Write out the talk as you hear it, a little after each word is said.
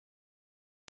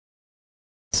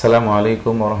আসসালামু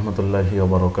আলাইকুম ওয়া রাহমাতুল্লাহি ওয়া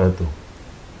বারাকাতুহু।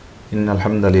 ইন্নাল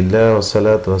হামদালিল্লাহ ওয়া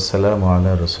সলাতু ওয়া সালামু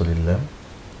আলা রাসূলিল্লাহ।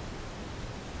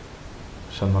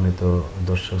 সম্মানিত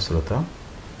দর্শক শ্রোতা,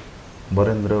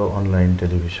 বরেন্দ্র অনলাইন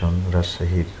টেলিভিশন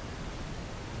রাজশাহীর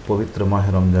পবিত্র মাহে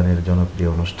রমজানের জনপ্রিয়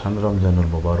অনুষ্ঠান রমজানুল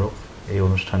মুবারক, এই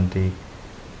অনুষ্ঠানটি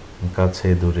কাছে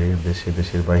দূরে দেশে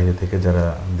দেশের বাইরে থেকে যারা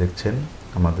দেখছেন,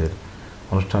 আমাদের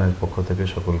অনুষ্ঠানের পক্ষ থেকে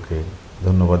সকলকে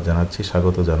ধন্যবাদ জানাচ্ছি,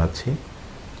 স্বাগত জানাচ্ছি।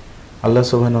 আল্লাহ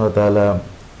সুবহানাহু ওয়া তাআলা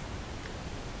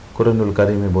কোরআনুল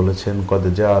কারিমে বলেছেন, কদ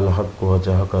জাআল হাক্কু ওয়া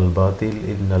জাহাকাল বাতিল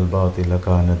ইন্নাল বাতিলা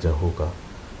কানা জাহুকা।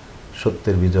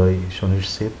 সত্যের বিজয়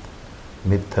সুনিশ্চিত,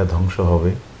 মিথ্যা ধ্বংস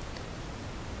হবে।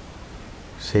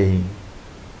 সেই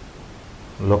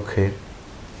লক্ষ্যে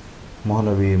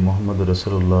মহানবী মুহাম্মদুর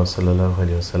রাসূলুল্লাহ সাল্লাল্লাহু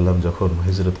আলাইহি ওয়াসাল্লাম যখন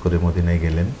হিজরত করে মদিনায়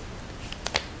গেলেন,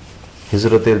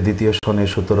 হিজরতের দ্বিতীয় সনে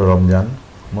 17 রমজান,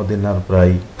 মদিনার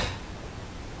প্রায়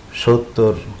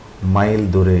 70 মাইল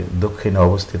দূরে দক্ষিণে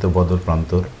অবস্থিত বদর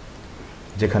প্রান্তর,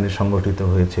 যেখানে সংগঠিত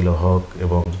হয়েছিল হক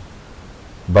এবং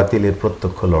বাতিলের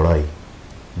প্রত্যক্ষ লড়াই।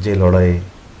 যে লড়াইয়ে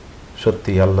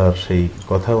সত্যি আল্লাহর সেই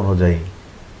কথা অনুযায়ী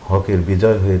হকের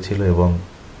বিজয় হয়েছিল এবং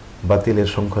বাতিলের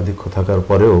সংখ্যাধিক্য থাকার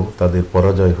পরেও তাদের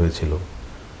পরাজয় হয়েছিল।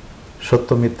 সত্য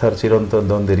মিথ্যার চিরন্তন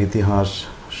দ্বন্দ্বের ইতিহাস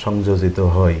সংযোজিত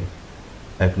হয়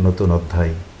এক নতুন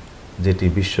অধ্যায়, যেটি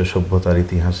বিশ্ব সভ্যতার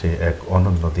ইতিহাসে এক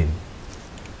অনন্য দিন।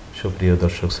 সুপ্রিয়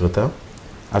দর্শক শ্রোতা,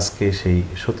 আজকে সেই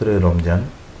 17 রমজান,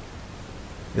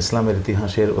 ইসলামের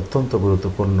ইতিহাসের অত্যন্ত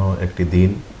গুরুত্বপূর্ণ একটি দিন,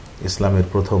 ইসলামের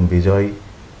প্রথম বিজয়।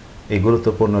 এই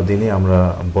গুরুত্বপূর্ণ দিনে আমরা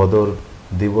বদর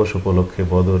দিবস উপলক্ষে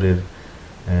বদরের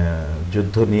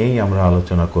যুদ্ধ নিয়েই আমরা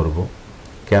আলোচনা করব।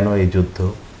 কেন এই যুদ্ধ,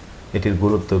 এটির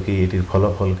গুরুত্ব কী, এটির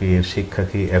ফলাফল কী, এর শিক্ষা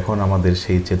কী, এখন আমাদের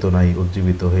সেই চেতনায়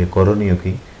উজ্জীবিত হয়ে করণীয়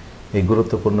কী, এই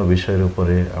গুরুত্বপূর্ণ বিষয়ের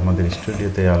উপরে আমাদের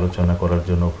স্টুডিওতে আলোচনা করার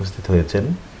জন্য উপস্থিত হয়েছেন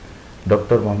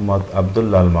doctor Mohammad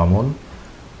Abdullah Al Mamun,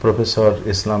 professor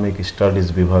Islamic studies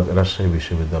বিভাগ, রাজশাহী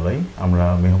বিশ্ববিদ্যালয়। আমরা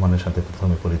মেহমানের সাথে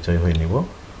প্রথমে পরিচয় হয়ে নিব।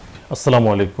 আসসালামু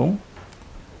আলাইকুম,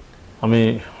 আমি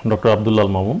doctor Abdullah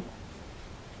Al Mamun,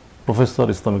 professor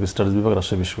Islamic studies বিভাগ,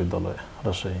 রাজশাহী বিশ্ববিদ্যালয়,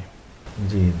 রাজশাহী।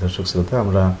 জি দর্শক শ্রোতা,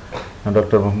 আমরা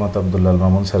ডক্টর মোহাম্মদ আব্দুল্লাহ আল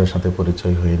মামুন স্যারের সাথে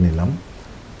পরিচয় হয়ে নিলাম।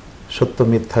 সত্য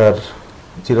মিথ্যার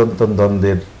চিরন্তন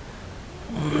দ্বন্দ্বের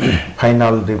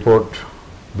ফাইনাল রিপোর্ট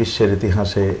বিশ্বের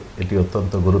ইতিহাসে এটি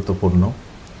অত্যন্ত গুরুত্বপূর্ণ,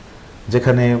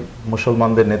 যেখানে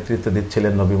মুসলমানদের নেতৃত্ব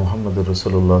দিচ্ছিলেন নবী মুহাম্মদুর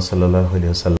রাসূলুল্লাহ সাল্লাল্লাহু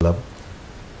আলাইহি ওয়াসাল্লাম।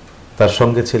 তার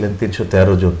সঙ্গে ছিলেন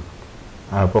 313 জন,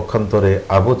 আর পক্ষান্তরে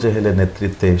আবু জেহেলের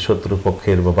নেতৃত্বে শত্রু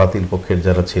পক্ষের বা বাতিল পক্ষের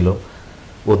যারা ছিল,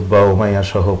 উতবা উমাইয়া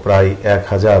সহ প্রায়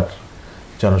 1000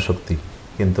 জনশক্তি।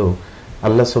 কিন্তু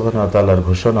আল্লাহ সুবহানাহু ওয়া তাআলার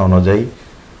ঘোষণা অনুযায়ী,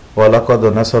 ওয়ালাকাদ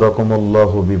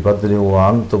নাসারাকুমুল্লাহু বিবাদরিন ওয়া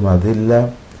আনতুম আযিল্লা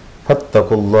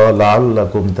ফাত্তাকুল্লাহ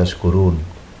লাআল্লাকুম তাশকুরুন।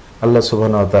 আল্লাহ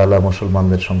সুবহানাহু ওয়া তাআলা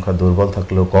মুসলমানদের সংখ্যা দুর্বল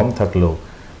থাকলেও, কম থাকলেও,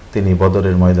 তিনি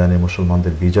বদরের ময়দানে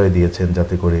মুসলমানদের বিজয় দিয়েছেন,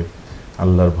 যাতে করে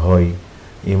আল্লাহর ভয়,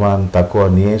 ঈমান, তাকওয়া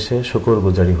নিয়ে এসে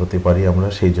শুকরগুজারি হতে পারি আমরা।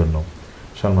 সেই জন্য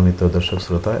সম্মানিত দর্শক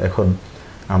শ্রোতা, এখন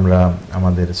আমরা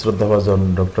আমাদের শ্রদ্ধাভাজন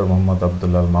ডক্টর মোহাম্মদ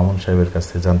আব্দুল্লাহ আল মামুন সাহেবের কাছ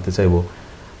থেকে জানতে চাইব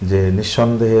যে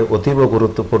নিঃসন্দেহে অতীব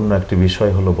গুরুত্বপূর্ণ একটি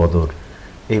বিষয় হলো বদর।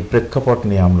 এই প্রেক্ষাপট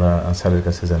নিয়ে আমরা স্যারের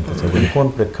কাছে জানতে চাইব, কোন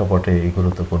প্রেক্ষাপটে এই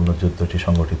গুরুত্বপূর্ণ যুদ্ধটি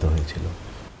সংগঠিত হয়েছিল।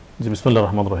 জি, বিসমিল্লাহির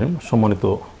রহমানির রহিম। সম্মানিত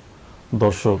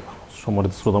দর্শক,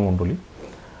 সম্মানিত শ্রোতামণ্ডলী,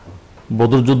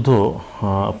 বদর যুদ্ধ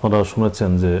আপনারা শুনেছেন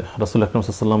যে রাসূল আকরাম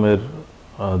সাল্লাল্লাহু আলাইহি ওয়াসাল্লামের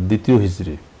দ্বিতীয়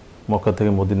হিজরি, মক্কা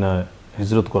থেকে মদিনায়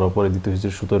হিজরত করার পরে দ্বিতীয়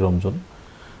হিজরির 17 রমজান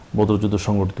বদর যুদ্ধ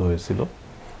সংগঠিত হয়েছিল।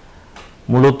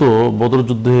 মূলত বদর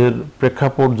যুদ্ধের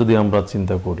প্রেক্ষাপট যদি আমরা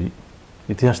চিন্তা করি,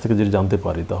 ইতিহাস থেকে যদি জানতে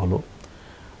পারি, তা হলো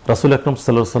রাসূল আকরাম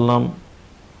সাল্লাল্লাহু আলাইহি ওয়াসাল্লাম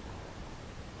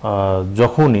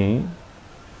যখনই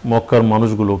মক্কার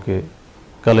মানুষগুলোকে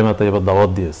কালেমা তাইয়্যিবা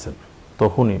দাওয়াত দিয়েছেন,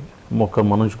 তখনই মক্কার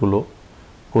মানুষগুলো,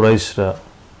 কুরাইশরা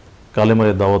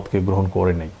কালেমার দাওয়াতকে গ্রহণ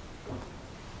করে নাই।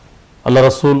 আল্লাহ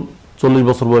রাসূল 40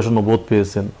 বছর বয়সে নবুয়ত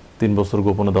পেয়েছেন, 3 বছর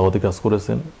গোপনে দাওয়াতি কাজ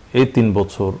করেছেন। এই 3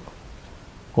 বছর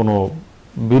কোনো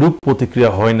বিরূপ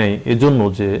প্রতিক্রিয়া হয় নাই, এজন্য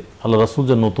যে আল্লাহ রাসূল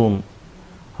যে নতুন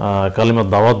কালেমার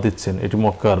দাওয়াত দিচ্ছেন, এটি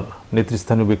মক্কার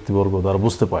নেতৃস্থানীয় ব্যক্তিবর্গ তারা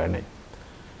বুঝতে পারে নাই।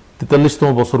 43তম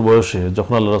বছর বয়সে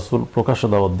যখন আল্লাহ রাসূল প্রকাশ্যে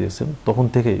দাওয়াত দিয়েছেন, তখন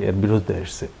থেকেই এর বিরোধিতা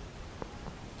এসছে।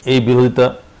 এই বিরোধিতা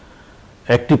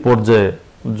একটি পর্যায়ে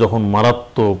যখন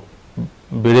মারাত্মক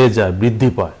বেড়ে যায়, বৃদ্ধি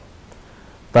পায়,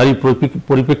 তারই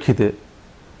পরিপ্রেক্ষিতে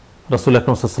রাসূল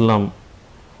আকরাম সাল্লাল্লাহু আলাইহি ওয়াসাল্লাম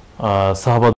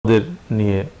সাহাবাদের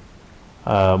নিয়ে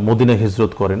মদিনায়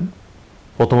হিজরত করেন।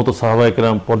 প্রথমত সাহাবায়ে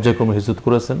কেরাম পর্যায়ক্রমে হিজরত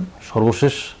করেছেন।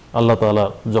 সর্বশেষ আল্লাহ তাআলা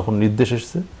যখন নির্দেশ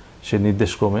এসেছে, সেই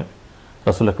নির্দেশক্রমে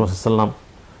রাসূল আকরাম সাল্লাল্লাহু আলাইহি ওয়াসাল্লাম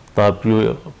তার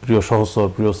প্রিয় সহচর,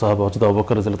 প্রিয় সাহাবা হযরত আবু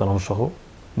বকর রাদিয়াল্লাহু তাআলা সহ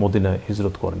মদিনায়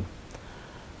হিজরত করেন।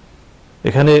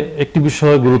 এখানে একটি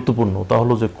বিষয় গুরুত্বপূর্ণ, তা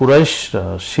হলো যে কুরাইশরা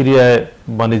সিরিয়ায়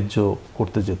বাণিজ্য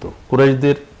করতে যেত।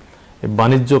 কুরাইশদের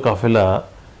বাণিজ্য কাফেলা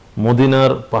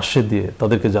মদিনার পাশে দিয়ে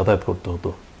তাদেরকে যাতায়াত করতে হতো,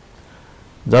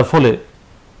 যার ফলে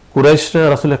কুরাইশরা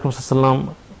রাসূল আকরাম সাল্লাল্লাহু আলাইহি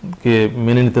ওয়াসাল্লামকে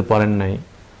মেনে নিতে পারেন নাই,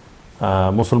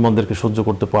 মুসলমানদেরকে সহ্য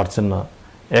করতে পারছেন না।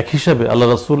 এক হিসাবে আল্লাহ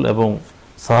রাসূল এবং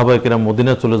সাহাবায়ে কেরাম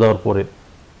মদিনায় চলে যাওয়ার পরে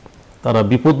তারা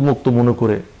বিপদমুক্ত মনে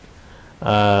করে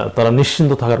তারা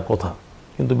নিশ্চিন্ত থাকার কথা,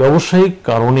 কিন্তু ব্যবসায়িক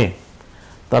কারণে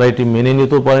তারা এটি মেনে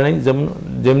নিতেও পারে নাই।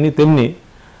 যেমনি তেমনি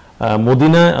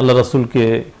মদিনায় আল্লাহ রাসূলকে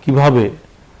কিভাবে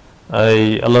এই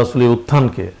আল্লাহ রাসূলের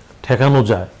উত্থানকে ঠেকানো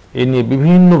যায় এই নিয়ে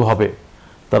বিভিন্নভাবে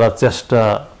তারা চেষ্টা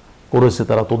করেছে,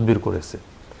 তারা তদবির করেছে।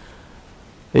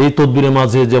 এই তদবিরের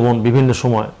মাঝে যেমন বিভিন্ন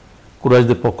সময়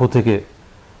কুরাইশদের পক্ষ থেকে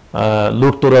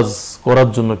লুটতরাজ করার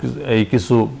জন্য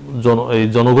কিছু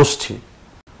জনগোষ্ঠী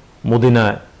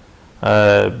মদিনায়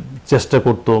চেষ্টা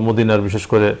করত, মদিনার বিশেষ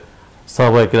করে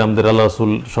সাহাবায়ে কেরামদের, আল্লাহ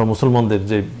রাসূল সহ মুসলমানদের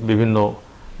যে বিভিন্ন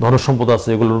ধনসম্পদ আছে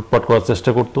এগুলো লুটপাট করার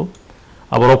চেষ্টা করত।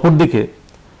 আবার অপরদিকে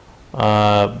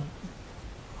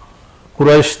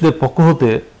কুরাইশদের পক্ষ হতে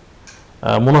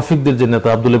মুনাফিকদের যে নেতা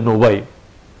আব্দুল ইবনে উবাই,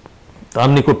 তার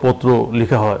নিকট পত্র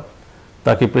লেখা হয়,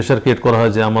 তাকে প্রেশার ক্রিয়েট করা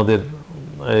হয় যে আমাদের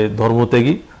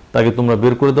ধর্মত্যাগী, তাকে তোমরা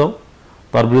বের করে দাও,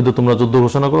 তার বিরুদ্ধে তোমরা যুদ্ধ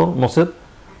ঘোষণা করো, নচেত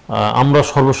আমরা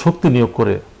সর্বশক্তি নিয়োগ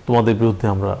করে তোমাদের বিরুদ্ধে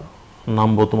আমরা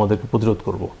নামবো, তোমাদেরকে প্রতিরোধ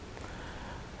করব।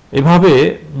 এভাবে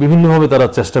বিভিন্নভাবে তারা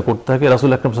চেষ্টা করতে থাকে। রাসূল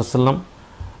আকরাম সাল্লাল্লাহু আলাইহি ওয়াসাল্লাম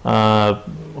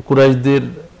কুরাইশদের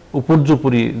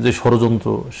উপর্যুপরি যে ষড়যন্ত্র,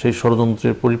 সেই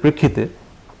ষড়যন্ত্রের পরিপ্রেক্ষিতে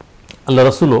আল্লাহ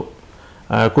রাসূলও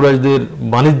কুরাইশদের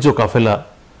বাণিজ্য কাফেলা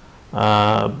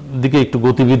দিকে একটু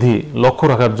গতিবিধি লক্ষ্য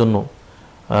রাখার জন্য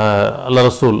আল্লাহ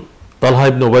রাসূল তালহা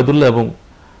ইবনে উবাইদুল্লাহ এবং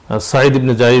সাঈদ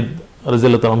ইবনে যায়েদ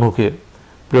রাদিয়াল্লাহু তাআলা আনহুকে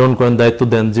প্রেরণ করেন, দায়িত্ব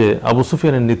দেন যে আবু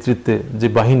সুফিয়ানের নেতৃত্বে যে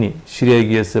বাহিনী সিরিয়ায়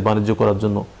গিয়েছে বাণিজ্য করার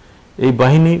জন্য, এই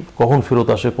বাহিনী কখন ফেরত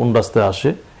আসে, কোন রাস্তায় আসে,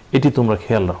 এটি তোমরা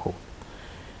খেয়াল রাখো।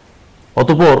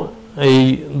 অতঃপর এই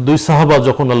দুই সাহাবা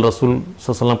যখন আল্লাহ রাসূল সাল্লাল্লাহু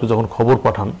আলাইহি ওয়াসাল্লামকে যখন খবর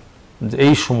পাঠান যে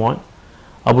এই সময়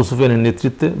আবু সুফিয়ানের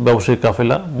নেতৃত্বে ব্যবসায়িক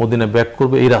কাফেলা মদিনায় ব্যাক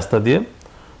করবে এই রাস্তা দিয়ে,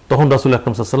 তখন রাসূল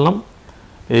আকরাম সাল্লাল্লাহু আলাইহি ওয়াসাল্লাম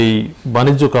এই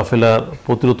বাণিজ্য কাফেলার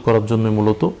প্রতিরোধ করার জন্য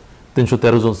মূলত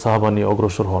 313 জন সাহাবা নিয়ে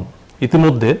অগ্রসর হন।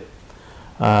 ইতিমধ্যে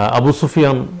আবু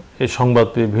সুফিয়ান এই সংবাদ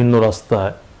পেয়ে ভিন্ন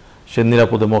রাস্তায় সে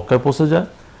নিরাপদে মক্কায় পৌঁছে যায়,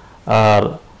 আর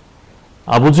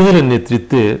আবু জেহেলের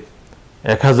নেতৃত্বে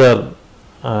 1000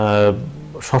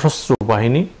 সশস্ত্র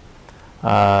বাহিনী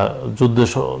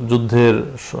যুদ্ধের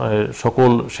সকল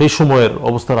সেই সময়ের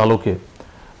অবস্থার আলোকে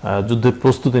যুদ্ধের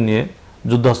প্রস্তুতি নিয়ে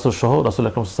যুদ্ধাস্ত্র সহ রাসূল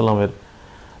আকরাম সাল্লাল্লাহু আলাইহি ওয়াসাল্লামের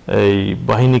এই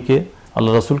বাহিনীকে,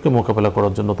 আল্লাহ রাসূলকে মোকাবেলা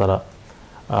করার জন্য তারা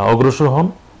অগ্রসর হন,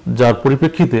 যার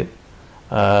পরিপ্রেক্ষিতে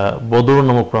বদর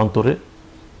নামক প্রান্তরে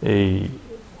এই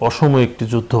অসম একটি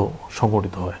যুদ্ধ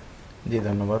সংঘটিত হয়। জি,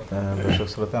 ধন্যবাদ। দর্শক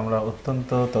শ্রোতা, আমরা অত্যন্ত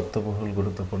তথ্যবহুল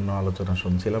গুরুত্বপূর্ণ আলোচনা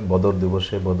শুনছিলাম বদর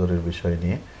দিবসে বদরের বিষয়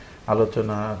নিয়ে।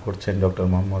 আলোচনা করছেন ডক্টর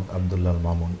মোহাম্মদ আব্দুল্লাহ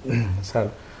মামুন। স্যার,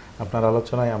 আপনার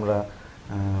আলোচনায় আমরা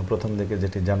প্রথম দিকে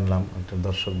যেটি জানলাম একটা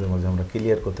দর্শকদের মাঝে আমরা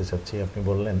ক্লিয়ার করতে চাচ্ছি। আপনি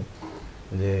বললেন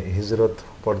যে হিজরত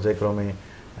পর্যায়ক্রমে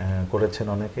করেছেন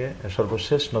অনেকে,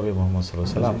 সর্বশেষ নবী মুহাম্মদ সাল্লাল্লাহু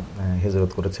আলাইহি ওয়াসাল্লাম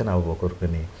হিজরত করেছেন আবু বকরকে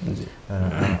নিয়ে।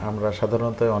 আমরা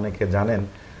সাধারণত অনেকে জানেন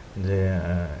যে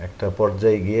একটা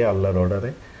পর্যায়ে গিয়ে আল্লাহর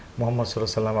অর্ডারে মুহাম্মদ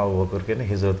সাল্লাল্লাহু আলাইহি ওয়াসাল্লাম আবু বকরকে নিয়ে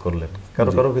হিজরত করলেন।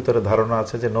 কারো কারো ভিতরে ধারণা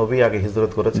আছে যে নবী আগে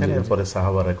হিজরত করেছেন, এরপরে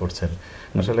সাহাবারা করছেন।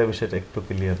 আসলে বিষয়টা একটু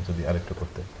ক্লিয়ার যদি আরেকটু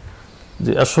করতে।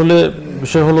 জি, আসলে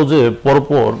বিষয় হলো যে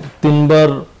পরপর 3 বার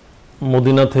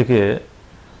মদিনা থেকে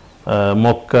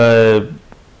মক্কায়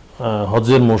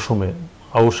হজের মৌসুমে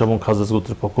আউস এবং খাজরাজ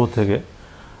গোত্রের পক্ষ থেকে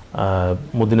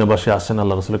মদিনাবাসী আসেন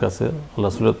আল্লাহ রাসূলের কাছে। আল্লাহ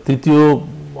রাসূলের তৃতীয়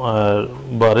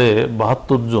বারে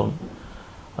 72 জন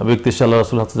ব্যক্তি এসে আল্লাহ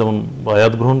রাসূলের হাতে যেমন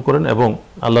বায়াত গ্রহণ করেন এবং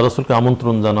আল্লাহ রাসূলকে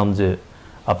আমন্ত্রণ জানান যে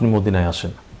আপনি মদিনায়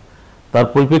আসেন। তার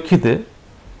পরিপ্রেক্ষিতে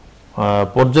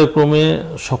পর্যায়ক্রমে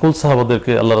সকল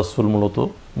সাহাবাদেরকে আল্লাহ রাসূল মূলত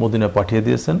মদিনায় পাঠিয়ে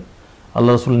দিয়েছেন।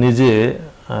 আল্লাহ রাসূল নিজে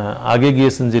আগে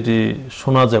গিয়েছেন, যেটি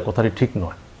শোনা যায় কথাটি ঠিক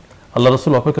নয়। আল্লাহ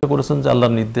রাসূল অপেক্ষা করেছেন যে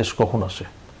আল্লাহর নির্দেশ কখন আসে,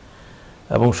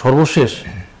 এবং সর্বশেষ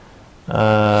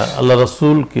আল্লাহ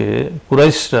রাসূলকে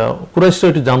কুরাইশরা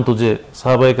এটি জানতো যে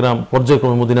সাহাবায়ে কেরাম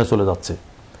পর্যায়ক্রমে মদিনায় চলে যাচ্ছে,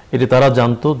 এটি তারা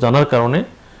জানতো। জানার কারণে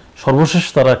সর্বশেষ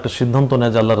তারা একটা সিদ্ধান্ত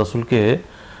নেয় যে আল্লাহ রাসূলকে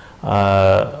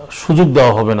সুযোগ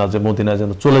দেওয়া হবে না যে মদিনায়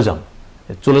যেন চলে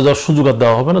যাওয়ার সুযোগ আর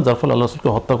দেওয়া হবে না, যার ফলে আল্লাহ রাসূলকে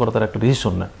হত্যা করা তার একটা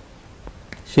ডিসিশন নেয়।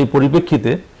 সেই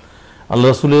পরিপ্রেক্ষিতে আল্লাহ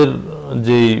রাসূলের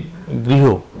যে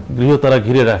গৃহ তারা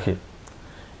ঘিরে রাখে।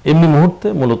 এমনি মুহূর্তে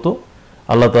মূলত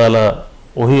আল্লাহ তাআলা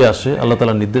ওহী আসে, আল্লাহ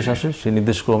তাআলার নির্দেশ আসে। সেই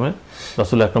নির্দেশক্রমে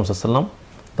রাসূল আকরাম সাল্লাল্লাহু আলাইহি ওয়াসাল্লাম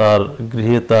তার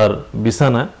গৃহে তার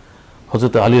বিছানায়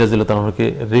হযরত আলী রাদিয়াল্লাহু তাআলাকে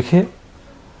রেখে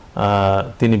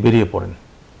তিনি বেরিয়ে পড়েন।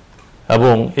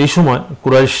 এবং এই সময়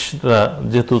কুরাইশরা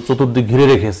যেহেতু চতুর্দিক ঘিরে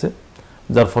রেখেছে,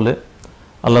 যার ফলে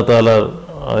আল্লাহ তাআলার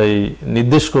এই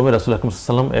নির্দেশক্রমে রাসূল আকরাম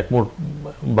সাল্লাল্লাহু আলাইহি ওয়াসাল্লাম এক মুঠ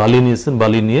বালি নিয়েছেন,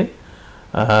 বালি নিয়ে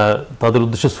তাদের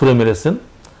উদ্দেশ্যে ছুঁড়ে মেরেছেন,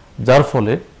 যার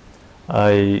ফলে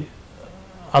এই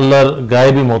আল্লাহর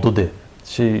গায়েবী মদদে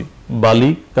সেই বালি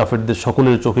কাফেরদের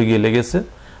সকলের চোখে গিয়ে লেগেছে।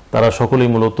 তারা সকলেই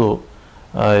মূলত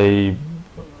এই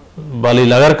বালি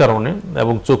লাগার কারণে,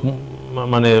 এবং চোখ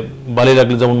মানে বালি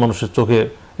লাগলে যেমন মানুষের চোখে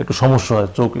একটু সমস্যা হয়,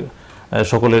 চোখ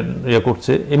সকলের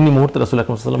করছে, এমনি মুহূর্তে রাসূল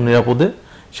আকরাম সাল্লাল্লাহু আলাইহি ওয়াসাল্লাম নিরাপদে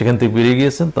সেখান থেকে বেরিয়ে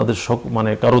গিয়েছেন। তাদের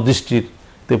মানে কারো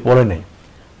দৃষ্টিতে পড়ে নেই,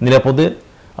 নিরাপদে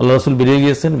আল্লাহ রাসূল বেরিয়ে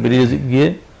গিয়েছেন। বেরিয়ে গিয়ে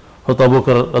হয়তো আবু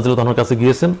বকর রাদিয়াল্লাহু আনহুর কাছে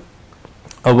গিয়েছেন।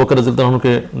 আবু বকর রাদিয়াল্লাহু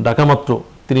আনহুকে ডাকা মাত্র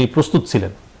তিনি প্রস্তুত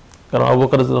ছিলেন, কারণ আবু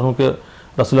বকর রাদিয়াল্লাহু আনহুকে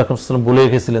রাসূল আকরাম সাল্লাল্লাহু আলাইহি ওয়াসাল্লাম বলে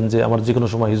রেখেছিলেন যে আমার যে কোনো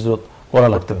সময় হিজরত করা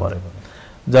লাগতে পারে,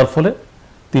 যার ফলে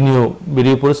তিনিও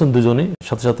বেরিয়ে পড়েছেন, দুজনেই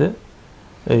সাথে সাথে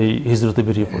এই হিজরতে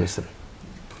বেরিয়ে পড়েছেন।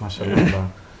 মাশাআল্লাহ,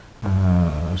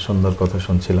 সুন্দর কথা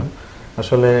শুনছিলাম।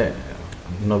 আসলে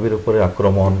নবীর উপরে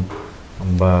আক্রমণ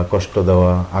বা কষ্ট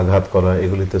দেওয়া, আঘাত করা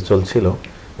এগুলিতে চলছিল।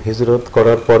 হিজরত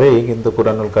করার পরেই কিন্তু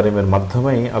কুরআনুল কারীমের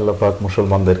মাধ্যমেই আল্লাহ পাক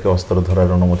মুসলমানদেরকে অস্ত্র ধরার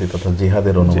অনুমতি তথা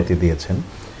জিহাদের অনুমতি দিয়েছেন।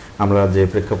 আমরা যে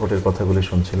প্রেক্ষাপটের কথাগুলি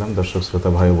শুনছিলাম, দর্শক শ্রোতা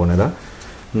ভাই বোনেরা,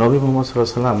 নবী মুহাম্মদ সাল্লাল্লাহু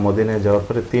আলাইহি ওয়াসাল্লাম মদিনায় যাওয়ার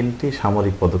পরে 3টি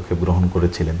সামরিক পদক্ষেপ গ্রহণ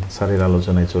করেছিলেন। স্যারের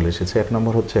আলোচনায় চলে এসেছে। 1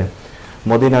 নম্বর হচ্ছে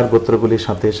মদিনার গোত্রগুলির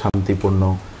সাথে শান্তিপূর্ণ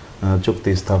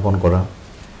চুক্তি স্থাপন করা।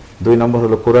 2 নম্বর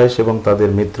হলো কুরাইশ এবং তাদের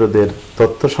মিত্রদের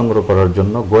তথ্য সংগ্রহ করার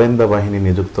জন্য গোয়েন্দা বাহিনী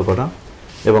নিযুক্ত করা।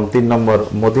 এবং 3 নম্বর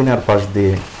মদিনার পাশ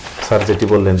দিয়ে স্যার যেটি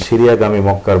বললেন সিরিয়াগামী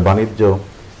মক্কার বাণিজ্য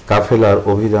কাফেলার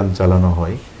অভিযান চালানো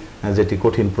হয়, যেটি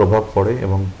কঠিন প্রভাব পড়ে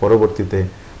এবং পরবর্তীতে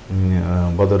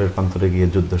বদরের প্রান্তরে গিয়ে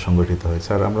যুদ্ধ সংগঠিত হয়।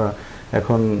 স্যার, আমরা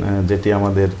এখন যেটি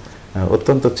আমাদের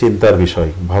অত্যন্ত চিন্তার বিষয়,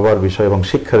 ভাবার বিষয় এবং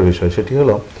শিক্ষার বিষয়, সেটি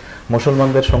হলো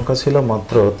মুসলমানদের সংখ্যা ছিল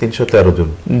মাত্র 313 জন।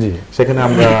 সেখানে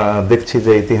আমরা দেখছি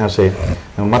যে ইতিহাসে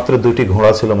মাত্র 2টি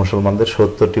ঘোড়া ছিল মুসলমানদের,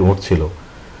 70টি উট ছিল।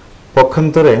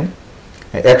 পক্ষান্তরে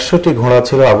 100টি ঘোড়া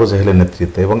ছিল আবু জেহেলের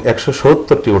নেতৃত্বে এবং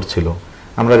 170টি উট ছিল।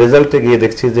 আমরা রেজাল্টে গিয়ে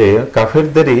দেখছি যে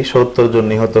কাফেরদেরই 70 জন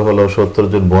নিহত হলো, 70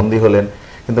 জন বন্দী হলেন,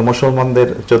 কিন্তু মুসলমানদের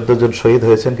 14 জন শহীদ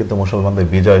হয়েছেন, কিন্তু মুসলমানদের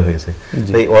বিজয় হয়েছে।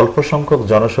 এই অল্প সংখ্যক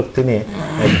জনশক্তি নিয়ে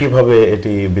কিভাবে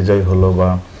এটি বিজয় হলো বা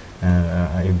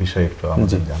এই বিষয়ে একটু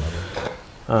আমাদের জানাবেন।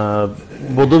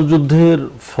 বদর যুদ্ধের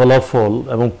ফলাফল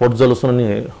এবং পর্যালোচনা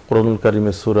নিয়ে কুরআনুল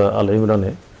কারীমে সূরা আল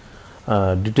ইমরানে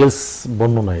ডিটেলস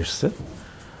বর্ণনা এসেছে।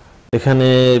 এখানে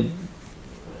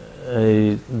এই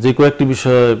যে কয়েকটি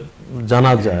বিষয়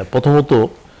জানা যায়, প্রথমত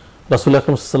রাসূল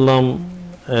আকরাম সাল্লাল্লাহু আলাইহি ওয়াসাল্লাম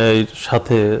এর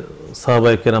সাথে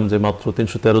সাহাবায়ে কেরাম যে মাত্র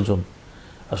 313 জন,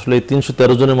 আসলে এই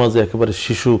 313 জনের মাঝে একেবারে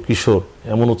শিশু কিশোর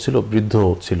এমনও ছিল,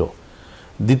 বৃদ্ধও ছিল।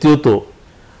 দ্বিতীয়ত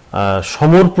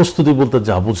সমর প্রস্তুতি বলতে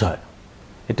যা বোঝায়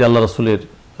এটা আল্লাহ রাসূলের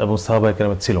এবং সাহাবায়ে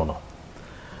কেরামের ছিল না।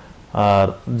 আর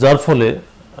যার ফলে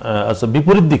আচ্ছা,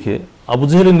 বিপরীত দিকে আবু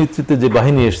জেহেলের নেতৃত্বে যে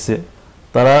বাহিনী এসছে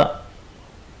তারা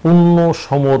পূর্ণ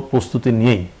সমর প্রস্তুতি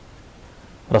নিয়েই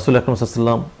রাসূল আকরাম সাল্লাল্লাহু আলাইহি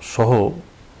ওয়াসাল্লাম সহ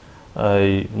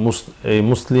এই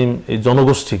মুসলিম এই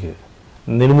জনগোষ্ঠীকে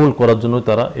নির্মূল করার জন্য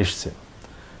তারা এসছে।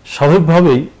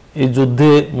 স্বাভাবিকভাবেই এই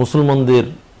যুদ্ধে মুসলমানদের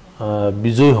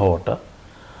বিজয়ী হওয়াটা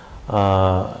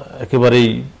একেবারেই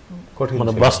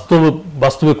মানে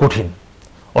বাস্তবে কঠিন,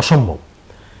 অসম্ভব।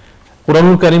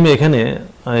 কুরআনুল কারীমে এখানে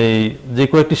এই যে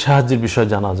কয়েকটি সাহায্যের বিষয়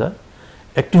জানা যায়।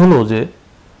 একটি হলো যে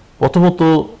প্রথমত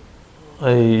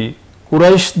এই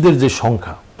কুরাইশদের যে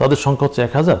সংখ্যা, তাদের সংখ্যা হচ্ছে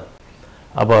 1000,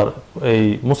 আবার এই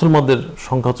মুসলমানদের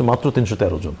সংখ্যা হচ্ছে মাত্র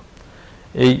 313 জন।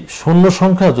 এই সৈন্য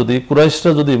সংখ্যা যদি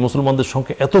কুরাইশরা যদি মুসলমানদের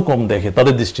সংখ্যা এত কম দেখে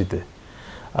তাদের দৃষ্টিতে,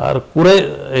 আর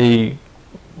এই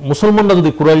মুসলমানরা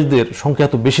যদি কুরাইশদের সংখ্যা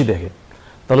এত বেশি দেখে,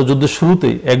 তাহলে যুদ্ধের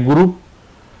শুরুতেই এক গ্রুপ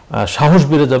সাহস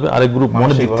বেড়ে যাবে, আরেক গ্রুপ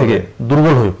মনের দিক থেকে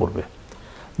দুর্বল হয়ে পড়বে।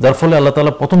 যার ফলে আল্লাহ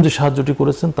তাআলা প্রথম যে সাহায্যটি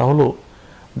করেছেন তা হলো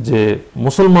যে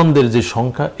মুসলমানদের যে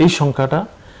সংখ্যা, এই সংখ্যাটা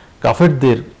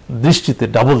কাফেরদের দৃষ্টিতে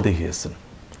ডাবল দেখিয়েছেন।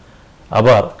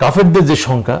 আবার কাফেরদের যে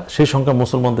সংখ্যা, সেই সংখ্যা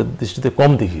মুসলমানদের দৃষ্টিতে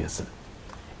কম দেখিয়েছেন।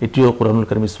 এটিও কুরআনুল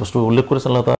কারীমে স্পষ্টভাবে উল্লেখ করেছেন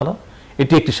আল্লাহ তাআলা।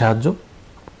 এটি একটি সাহায্য।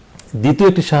 দ্বিতীয়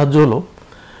একটি সাহায্য হলো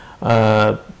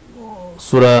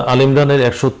সূরা আল ইমরানের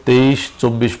 123,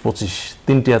 24, 25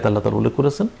 তিনটি আয়াত আল্লাহ তাআলা উল্লেখ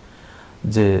করেছেন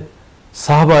যে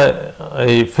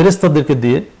এই ফেরেশতাদেরকে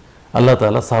দিয়ে আল্লাহ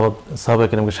তাআলা সাহাবায়ে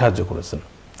কেরামকে সাহায্য করেছেন।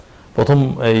 প্রথম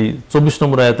এই 24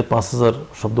 নম্বর আয়াতে 5000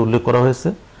 শব্দ উল্লেখ করা হয়েছে,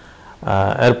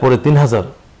 এরপরে 3000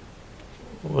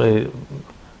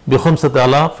 বিখমসাতে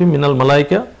আলাফি মিনাল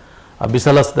মালাইকা আর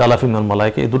বিসালাসাতে আলাফি মিনাল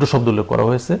মালাইকা, এই দুটো শব্দ উল্লেখ করা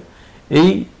হয়েছে। এই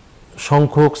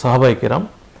সংখ্যক সাহাবায়ে কেরাম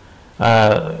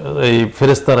এই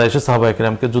ফেরেশতারা এসে সাহাবায়ে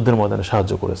কেরামকে যুদ্ধের ময়দানে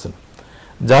সাহায্য করেছেন,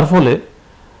 যার ফলে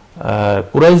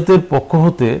কুরাইশদের পক্ষ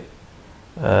হতে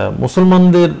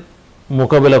মুসলমানদের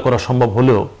মোকাবেলা করা সম্ভব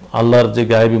হলেও আল্লাহর যে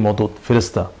গায়েবী মদত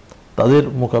ফেরেশতা তাদের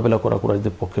মোকাবেলা করা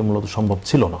কুরাইশদের পক্ষে মূলত সম্ভব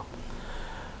ছিল না।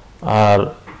 আর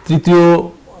তৃতীয়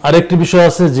আরেকটি বিষয়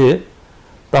আছে যে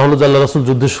তা হলো যে আল্লাহ রাসূল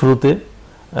যুদ্ধের শুরুতে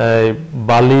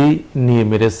বালি নিয়ে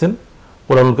মেরেছেন।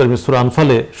 কোরআনুল কারীম সূরা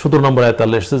আনফালে 17 নম্বর আয়াতে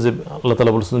আল্লাহ এসেছে যে আল্লাহ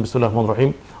তাআলা বলেছেন বিসমিল্লাহির রহমানির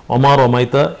রহিম ওমা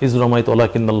রমাইতা ইজ রমাইতা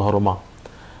ওয়ালাকিন্নাল্লাহ রমা,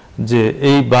 যে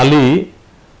এই বালি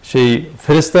সেই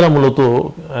ফেরেশতারা মূলত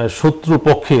শত্রু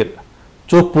পক্ষের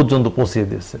চোখ পর্যন্ত পৌঁছিয়ে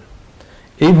দিয়েছে।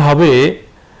 এইভাবে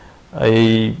এই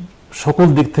সকল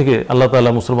দিক থেকে আল্লাহ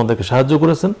তাআলা মুসলমানদেরকে সাহায্য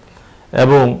করেছেন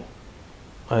এবং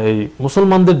এই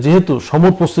মুসলমানদের যেহেতু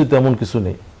সমর প্রস্তুতি এমন কিছু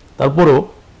নেই, তারপরেও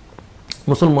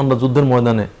মুসলমানরা যুদ্ধের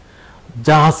ময়দানে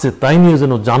যা আছে তাই নিয়ে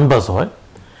যেন জানবাজ হয়,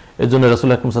 এর জন্য রাসূল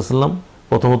আকরাম সাল্লাল্লাহু আলাইহি ওয়াসাল্লাম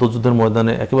প্রথমত যুদ্ধের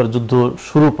ময়দানে একেবারে যুদ্ধ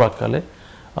শুরুর প্রাককালে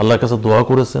আল্লাহর কাছে দোয়া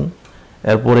করেছেন,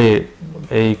 এরপরে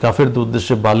এই কাফেরদের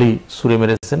উদ্দেশ্যে বালি ছুঁড়ে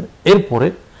মেরেছেন, এরপরে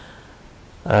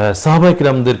সাহাবায়ে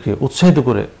কিরামদেরকে উৎসাহিত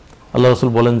করে আল্লাহ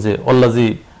রাসূল বলেন যে আল্লাযী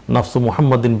নাফসু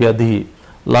মুহাম্মাদিন বিয়াদিহি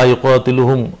লা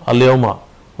ইউকাতিলুহুম আল-ইয়াওমা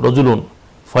রাজুলুন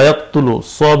ফায়াকতুলু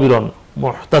সাবিরান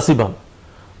মুহতাসিবান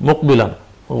মুকবিলান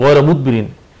গায়রা মুদবিরিন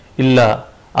ইল্লা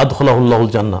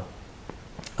আদখালাহুল্লাহুল জান্নাহ।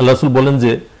 আল্লাহ রাসূল বলেন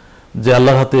যে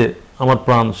আল্লাহর হাতে আমার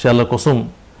প্রাণ, সে আল্লাহর কসম,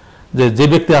 যে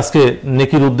ব্যক্তি আজকে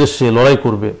নেকির উদ্দেশ্যে লড়াই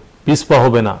করবে, পিছপা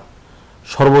হবে না,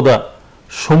 সর্বদা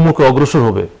সম্মুখে অগ্রসর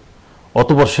হবে,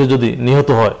 অতঃপর সে যদি নিহত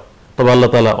হয় তবে আল্লাহ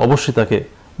তাআলা অবশ্যই তাকে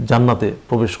জান্নাতে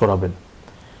প্রবেশ করাবেন।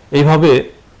 এইভাবে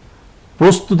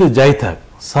প্রস্তুতি যাই থাক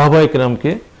সাহাবায়ে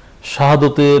কেরামকে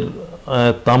শাহাদতের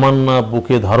তামান্না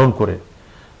বুকে ধারণ করে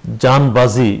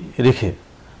জানবাজি রেখে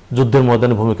যুদ্ধের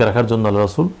ময়দানে ভূমিকা রাখার জন্য আল্লাহ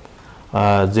রাসূল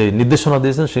যে নির্দেশনা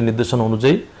দিয়েছেন সেই নির্দেশনা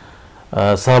অনুযায়ী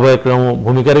সাহাবায়ে কেরামও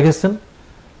ভূমিকা রেখেছেন,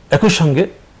 একই সঙ্গে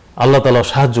আল্লাহ তাআলা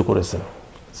সাহায্য করেছেন।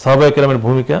 সাহাবায়ে কেরামের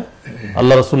ভূমিকা,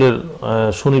 আল্লাহ রাসূলের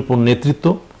সুনিপুণ নেতৃত্ব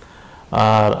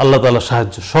আর আল্লাহ তাআলার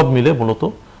সাহায্য সব মিলে মূলত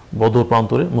বদর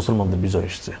প্রান্তরে মুসলমানদের বিজয়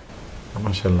এসেছে।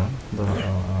 মাশাআল্লাহ।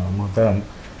 মুহতারাম,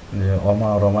 যে ওমা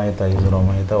রমাইতা ইজ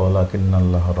রমাইতা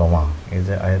ওয়ালাকিন্নাল্লাহ রমা, এই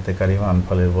যে আয়াতে কারিমা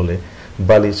আনফালের বলে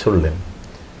বালি ছুড়লেন,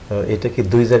 এটা কি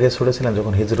দুই জায়গায় ছুড়েছিলেন?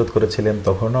 যখন হিজরত করেছিলেন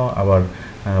তখনও, আবার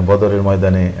বদরের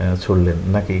ময়দানে ছুড়লেন,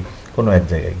 নাকি কোনো এক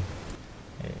জায়গায়?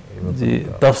 জি,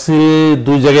 তাফসীরে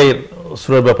দুই জায়গায়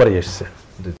সূরার ব্যাপারে এসেছে।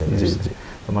 জি জি।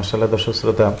 তো মাশাআল্লাহ দর্শক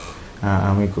শ্রোতা,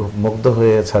 আমি খুব মুগ্ধ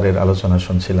হয়ে ছাড়ের আলোচনা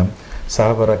শুনছিলাম।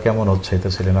 সাহাবারা কেমন উৎসাহিত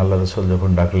ছিলেন আল্লাহ রাসূল যখন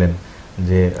ডাকলেন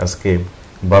যে আজকে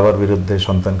বাবার বিরুদ্ধে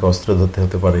সন্তানকে অস্ত্র ধরতে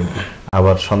হতে পারে,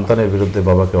 আবার সন্তানের বিরুদ্ধে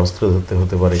বাবাকে অস্ত্র ধরতে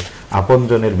হতে পারে,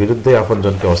 আপনজনের বিরুদ্ধে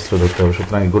আপনজনকে অস্ত্র ধরতে হবে।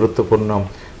 সুতরাং গুরুত্বপূর্ণ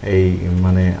এই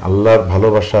মানে আল্লাহর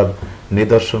ভালোবাসার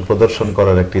নিদর্শন প্রদর্শন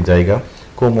করার একটি জায়গা।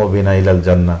 কুমু বিনা ইলাল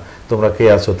জান্নাহ, তোমরা কে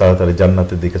আছো তাড়াতাড়ি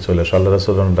জান্নাতের দিকে চলে আসো। আল্লাহ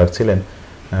রাসূল যখন ডাকছিলেন,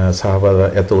 সাহাবারা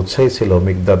এত উৎসাহী ছিল,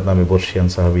 মিকদাদ নামে বর্ষিয়ান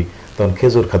সাহাবী তখন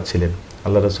খেজুর খাচ্ছিলেন।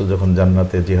 আল্লাহ রাসূল যখন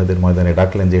জান্নাতে জিহাদের ময়দানে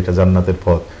ডাকলেন যে এটা জান্নাতের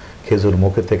পথ, খেজুর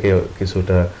মুখে থেকে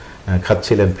কিছুটা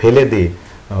খাচ্ছিলেন, ফেলে দিয়ে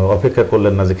অপেক্ষা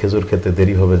করলেন না যে খেজুর খেতে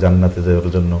দেরি হবে জান্নাতে যাওয়ার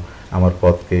জন্য, আমার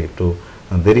পথকে একটু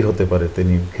দেরি হতে পারে।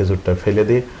 তিনি খেজুরটা ফেলে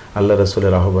দিয়ে আল্লাহ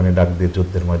রাসূলের আহ্বানে ডাক দিয়ে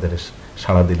যুদ্ধের ময়দানে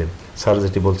সাড়া দিলেন। স্যার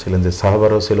যেটি বলছিলেন যে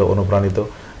সাহাবারাও ছিল অনুপ্রাণিত,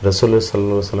 রাসূল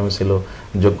সাল্লাল্লাহু আলাইহি ওয়াসাল্লাম ছিল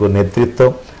যোগ্য নেতৃত্ব,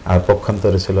 আর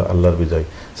পক্ষান্তরে ছিল আল্লাহর বিজয়।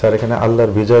 স্যার এখানে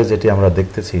আল্লাহর বিজয় যেটি আমরা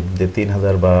দেখতেছি যে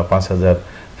 3000 বা 5000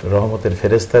 রহমতের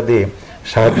ফেরেশতা দিয়ে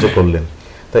সাহায্য করলেন,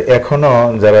 তো এখনো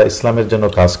যারা ইসলামের জন্য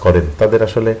কাজ করেন তাদের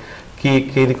আসলে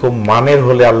কিরকম মানের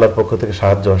হলে আল্লাহর পক্ষ থেকে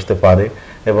সাহায্য আসতে পারে,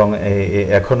 এবং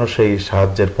এখনো সেই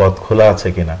সাহায্যের পথ খোলা আছে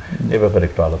কিনা, এ ব্যাপারে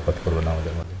একটু আলোকপাত করবেন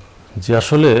আমাদের মধ্যে। জি,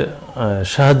 আসলে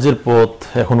সাহায্যের পথ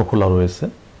এখনো খোলা রয়েছে।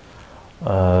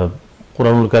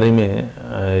 কোরআনুল কারিমে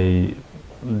এই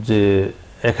যে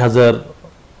 1000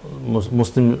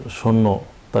 মুসলিম সৈন্য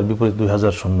তার বিপরীত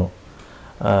 2000 সৈন্য,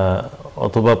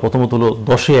 অথবা প্রথমত হলো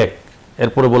 10-1,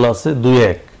 এরপরে বলা আছে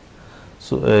 2-1,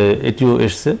 এটিও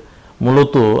এসছে।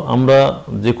 মূলত আমরা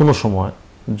যে কোনো সময়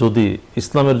যদি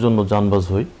ইসলামের জন্য জানবাজ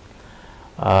হই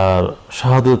আর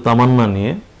শাহাদত তামান্না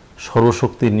নিয়ে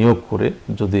সর্বশক্তি নিয়োগ করে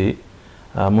যদি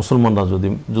মুসলমানরা যদি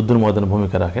যুদ্ধের ময়দানে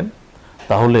ভূমিকা রাখেন,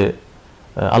 তাহলে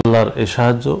আল্লাহর এই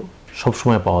সাহায্য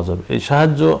সবসময় পাওয়া যাবে। এই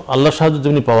সাহায্য, আল্লাহর সাহায্য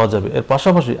যেমনি পাওয়া যাবে, এর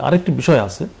পাশাপাশি আরেকটি বিষয়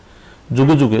আছে,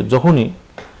 যুগে যুগে যখনই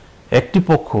একটি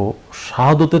পক্ষ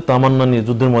শাহাদতের তামান্না নিয়ে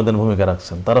যুদ্ধের ময়দানে ভূমিকা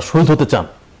রাখছেন, তারা শহীদ হতে চান,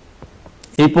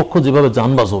 এই পক্ষ যেভাবে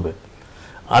জানবাজ হবে,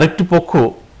 আরেকটি পক্ষ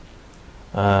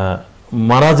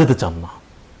মারা যেতে চান না,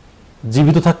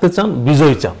 জীবিত থাকতে চান,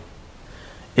 বিজয়ী চান।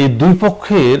 এই দুই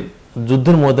পক্ষের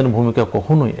যুদ্ধের ময়দানে ভূমিকা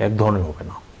কখনোই এক ধরনের হবে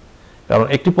না। কারণ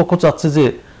একটি পক্ষ চাচ্ছে যে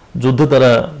যুদ্ধে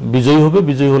তারা বিজয়ী হবে,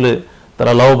 বিজয়ী হলে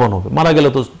তারা লাভবান হবে, মারা গেলে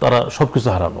তো তারা সবকিছু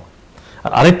হারালো।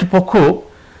 আর আরেকটি পক্ষ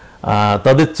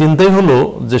তাদের চিন্তাই হলো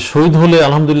যে শহীদ হলে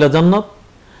আলহামদুলিল্লাহ জান্নাত,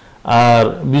 আর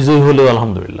বিজয়ী হলেও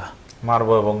আলহামদুলিল্লাহ,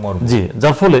 মারবো এবং মরবো। জি,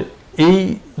 যার ফলে এই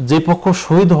যে পক্ষ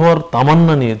শহীদ হওয়ার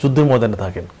তামান্না নিয়ে যুদ্ধের ময়দানে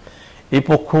থাকেন, এই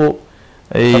পক্ষ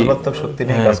এই সর্বাত্মক শক্তি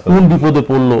নিয়ে কাজ করে। কোন বিপদে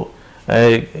পড়লো,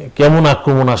 কেমন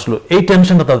আক্রমণ আসলো, এই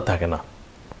টেনশনটা তাদের থাকে না।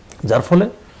 যার ফলে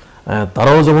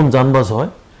তারাও যেমন জানবাজ হয়,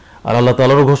 আর আল্লাহ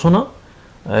তাআলারও ঘোষণা,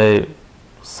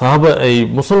 সাহাবা এই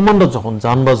মুসলমানরা যখন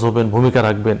জানবাজ হবেন, ভূমিকা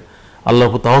রাখবেন, আল্লাহর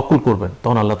উপর তাওয়াক্কুল করবেন,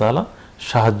 তখন আল্লাহ তাআলা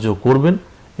সাহায্য করবেন।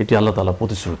 এটি আল্লাহ তাআলা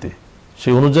প্রতিশ্রুতি।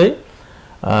 সেই অনুযায়ী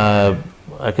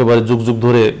একেবারে যুগ যুগ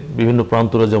ধরে বিভিন্ন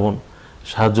প্রান্তরে যেমন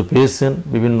সাহায্য পেয়েছেন,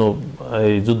 বিভিন্ন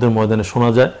এই যুদ্ধের ময়দানে শোনা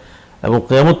যায়, এবং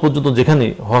কিয়ামত পর্যন্ত যেখানে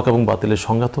হক এবং বাতিলের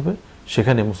সংঘাত হবে,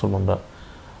 সেখানে মুসলমানরা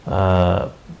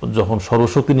যখন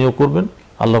সর্বশক্তি নিয়োগ করবেন,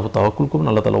 আল্লাহর উপর তাওয়াক্কুল করবেন,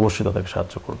 আল্লাহ তাআলা অবশ্যই তাদেরকে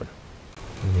সাহায্য করবেন।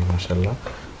 জি, মাশাআল্লাহ।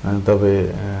 তবে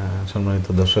সম্মানিত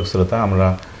দর্শক শ্রোতা, আমরা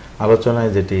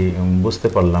আলোচনায় যেটি বুঝতে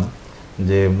পারলাম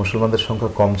যে মুসলমানদের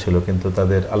সংখ্যা কম ছিল, কিন্তু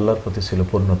তাদের আল্লাহর প্রতি ছিল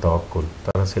পূর্ণ তাওয়াক্কুল।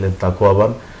 তারা ছিলেন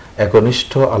তাকওয়াবান,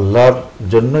 একনিষ্ঠ, আল্লাহর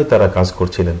জন্যই তারা কাজ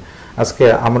করছিলেন। আজকে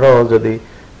আমরাও যদি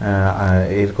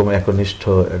এরকম একনিষ্ঠ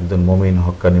একজন মুমিন,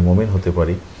 হক্কানি মুমিন হতে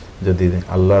পারি, যদি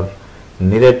আল্লাহর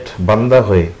নিরেট বান্দা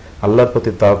হয়ে আল্লাহর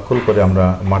প্রতি তাওয়াক্কুল করে আমরা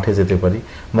মাঠে যেতে পারি,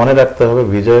 মনে রাখতে হবে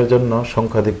বিজয়ের জন্য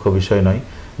সংখ্যাধিক্য বিষয় নয়,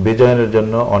 বিজয়ের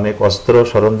জন্য অনেক অস্ত্র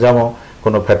সরঞ্জামও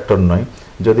কোনো ফ্যাক্টর নয়।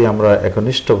 যদি আমরা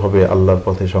একনিষ্ঠভাবে আল্লাহর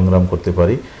পথে সংগ্রাম করতে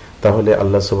পারি, তাহলে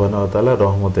আল্লাহ সুবহানাহু ওয়া তাআলা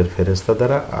রহমতের ফেরেশতা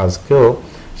দ্বারা আজকেও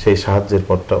সেই সাহায্যের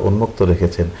পথটা উন্মুক্ত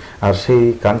রেখেছেন। আর সেই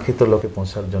কাঙ্ক্ষিত লোকে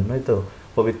পৌঁছার জন্যই তো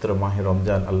পবিত্র মাহে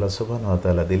রমজান আল্লাহ সুবহানাহু ওয়া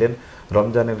তাআলা দিলেন।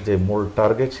 রমজানের যে মূল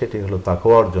টার্গেট, সেটি হলো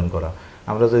তাকওয়া অর্জন করা।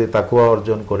 আমরা যদি তাকওয়া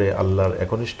অর্জন করে আল্লাহর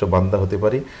একনিষ্ঠ বান্দা হতে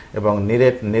পারি এবং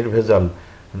নিরেট নির্ভেজাল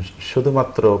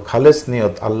শুধুমাত্র খালেস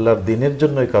নিয়ত আল্লাহর দিনের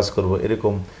জন্যই কাজ করব,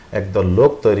 এরকম একদল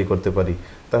লোক তৈরি করতে পারি,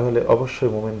 তাহলে অবশ্যই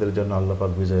মুমিনদের জন্য আল্লাহ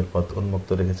পাক বিজয়ের পথ উন্মুক্ত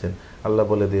রেখেছেন। আল্লাহ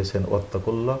বলে দিয়েছেন,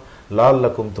 ওয়াত্তাকুল্লাহ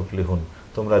লাআল্লাকুম তুফলিহুন,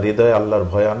 তোমরা হৃদয়ে আল্লাহর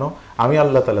ভয় আনো, আমি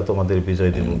আল্লাহ তাআলা তোমাদের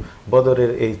বিজয় দেব।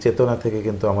 বদরের এই চেতনা থেকে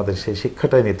কিন্তু আমাদের সেই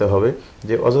শিক্ষাটাই নিতে হবে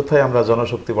যে অযথায় আমরা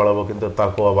জনশক্তি বাড়াবো, কিন্তু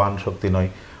তাকওয়াবান শক্তি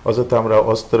নয়। অযথা আমরা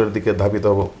অস্ত্রের দিকে ধাবিত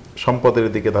হব, সম্পদের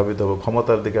দিকে ধাবিত হব,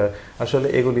 ক্ষমতার দিকে, আসলে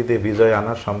এগুলি দিয়ে বিজয়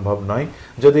আনা সম্ভব নয়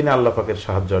যদি না আল্লাহ পাকের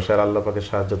সাহায্য আসে। আর আল্লাহ পাকের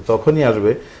সাহায্য তখনই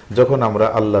আসবে যখন আমরা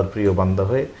আল্লাহর প্রিয় বান্দা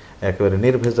হয়ে একেবারে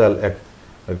নির্ভেজাল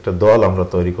একটা দল আমরা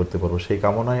তৈরি করতে পারবো। সেই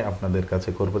কামনায় আপনাদের কাছে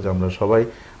করবো যে আমরা সবাই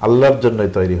আল্লাহর জন্যই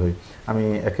তৈরি হই। আমি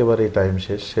একেবারে টাইম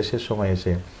শেষের সময়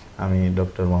এসে আমি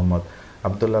ডক্টর মোহাম্মদ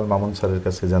আব্দুল্লাহ মামুন স্যারের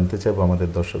কাছে জানতে চাইবো আমাদের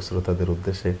দর্শক শ্রোতাদের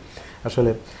উদ্দেশ্যে,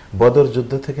 আসলে বদর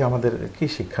যুদ্ধ থেকে আমাদের কি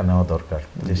শিক্ষা নেওয়া দরকার,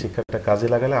 যে শিক্ষাটা কাজে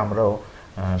লাগালে আমরাও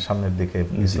সামনের দিকে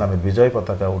ইসলামের বিজয়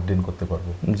পতাকা উড্ডীন করতে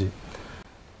পারবো। জি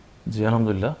জি,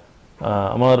 আলহামদুলিল্লাহ।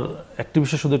 আমার একটি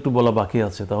বিষয় শুধু একটু বলা বাকি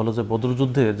আছে, তাহলে যে বদর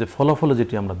যুদ্ধে যে ফলাফলে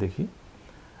যেটি আমরা দেখি,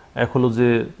 এক হলো যে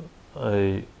এই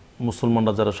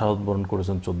মুসলমানরা যারা শাহাদাত বরণ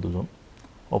করেছেন 14 জন,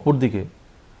 অপরদিকে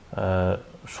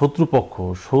শত্রুপক্ষ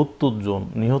 70 জন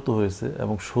নিহত হয়েছে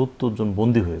এবং 70 জন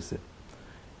বন্দী হয়েছে।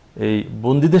 এই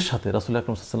বন্দীদের সাথে রাসূল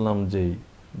আকরাম সাল্লাল্লাহু আলাইহি ওয়াসাল্লাম যেই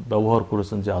ব্যবহার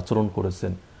করেছেন, যে আচরণ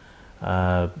করেছেন,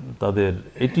 তাদের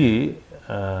এটি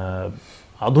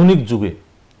আধুনিক যুগে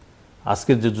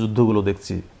আজকের যে যুদ্ধগুলো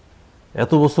দেখছি,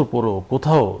 এত বছর পরও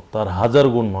কোথাও তার হাজার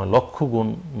গুণ নয়, লক্ষ গুণ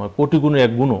নয়, কোটি গুণের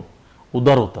এক গুণও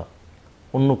উদারতা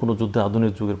অন্য কোনো যুদ্ধে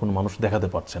আধুনিক যুগের কোনো মানুষ দেখাতে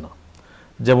পারছে না।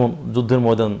 যেমন যুদ্ধের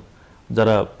ময়দান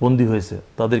যারা বন্দী হয়েছে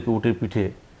তাদেরকে উটের পিঠে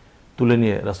তুলে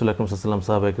নিয়ে রাসূল আকরাম সাল্লাল্লাহু আলাইহি ওয়াসাল্লাম,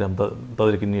 সাহাবা ইকরাম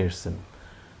তাদেরকে নিয়ে এসেছেন।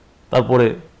 তারপরে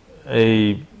এই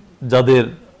যাদের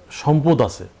সম্পদ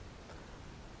আছে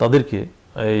তাদেরকে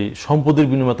এই সম্পদের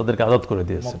বিনিময়ে তাদেরকে আজাদ করে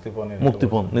দিয়েছে,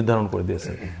 মুক্তিপণ নির্ধারণ করে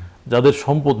দিয়েছে। যাদের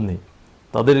সম্পদ নেই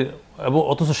তাদের, এবং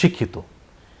অথচ শিক্ষিত,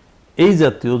 এই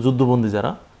জাতীয় যুদ্ধবন্দী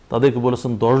যারা, তাদেরকে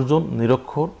বলেছেন 10 জন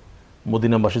নিরক্ষর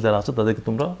মদিনাবাসী যারা আছে তাদেরকে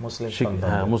তোমরা,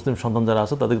 মুসলিম সন্তান যারা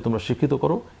আছে তাদেরকে তোমরা শিক্ষিত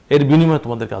করো, এর বিনিময়ে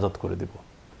তোমাদেরকে আজাদ করে দেব।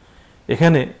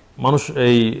 এখানে মানুষ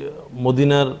এই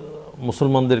মদিনার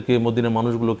মুসলমানদেরকে, মদিনার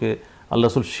মানুষগুলোকে আল্লাহ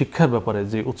রাসূল শিক্ষার ব্যাপারে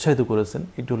যে উৎসাহিত করেছেন,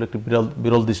 এটি হলো একটি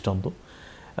বিরল দৃষ্টান্ত।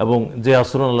 এবং যে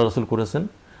আচরণ আল্লাহ রাসূল করেছেন,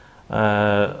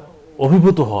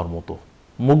 অভিভূত হওয়ার মতো,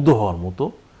 মুগ্ধ হওয়ার মতো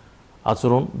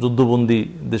আচরণ,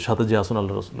 যুদ্ধবন্দীদের সাথে যে আচরণ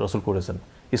আল্লাহ রাসূল করেছেন।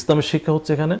 ইসলামের শিক্ষা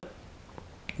হচ্ছে এখানে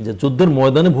যে যুদ্ধের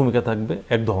ময়দানে ভূমিকা থাকবে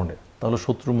এক ধরনের, তাহলে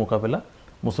শত্রু মোকাবেলা,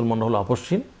 মুসলমানরা হলো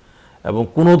আপসহীন এবং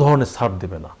কোনো ধরনের ছাড়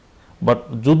দেবে না। বাট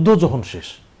যুদ্ধ যখন শেষ,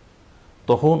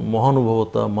 তখন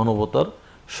মহানুভবতা, মানবতার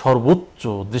সর্বোচ্চ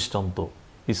দৃষ্টান্ত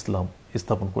ইসলাম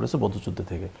স্থাপন করেছে বদরযুদ্ধ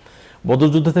থেকে।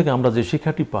 বদরযুদ্ধ থেকে আমরা যে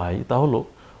শিক্ষাটি পাই তা হলো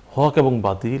হক এবং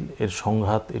বাতিল এর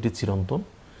সংঘাত, এটি চিরন্তন।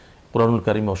 কুরআনুল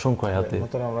কারীমে অসংখ্য আয়াতে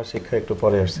আমরা শিক্ষা একটু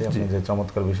পরে আসছি। আপনি যে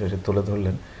চমৎকার বিষয়টি তুলে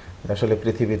ধরলেন, আসলে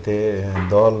পৃথিবীতে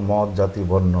দল মত জাতি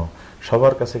বর্ণ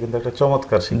সবার কাছে কিন্তু একটা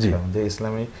চমৎকার শিক্ষা, যে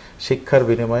ইসলামী শিক্ষার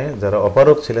বিনিময়ে যারা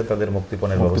অপারগ ছিলেন তাদের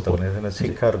মুক্তিপণের ব্যবস্থা করেন। এখানে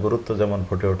শিক্ষার গুরুত্ব যেমন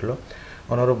ফুটে উঠলো,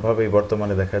 অনুরূপভাবেই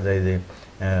বর্তমানে দেখা যায় যে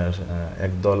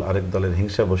এক দল আরেক দলের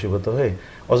হিংসা বশীভূত হয়ে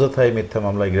অযথায় মিথ্যা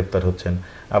মামলায় গ্রেপ্তার হচ্ছেন,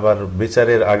 আবার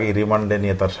বিচারের আগে রিমান্ডে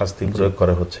নিয়ে তার শাস্তি প্রয়োগ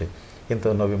করা হচ্ছে। কিন্তু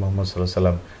নবী মোহাম্মদ সাল্লাল্লাহু আলাইহি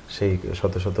ওয়াসাল্লাম সেই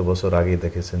শত শত বছর আগেই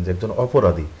দেখেছেন যে একজন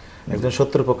অপরাধী, একজন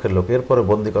শত্রুপক্ষের লোক, এরপরে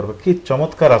বন্দী করবে, কি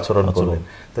চমৎকার আচরণ করবেন।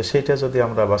 তো সেইটা যদি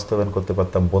আমরা বাস্তবায়ন করতে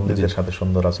পারতাম, বন্দীদের সাথে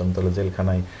সুন্দর আচরণ, তাহলে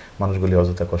জেলখানায় মানুষগুলি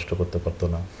অযথা কষ্ট করতে পারতো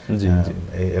না,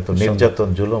 এত নির্যাতন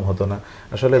জুলুম হতো না।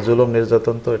 আসলে জুলুম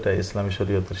নির্যাতন তো এটা ইসলামী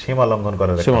শরীয়তের সীমা লঙ্ঘন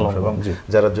করার একটা অংশ, এবং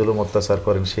যারা জুলুম অত্যাচার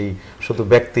করেন সেই শুধু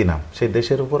ব্যক্তি না, সেই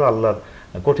দেশের উপর আল্লাহর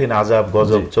কঠিন আযাব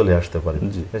গজব চলে আসতে পারে।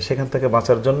 সেখান থেকে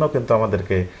বাঁচার জন্য কিন্তু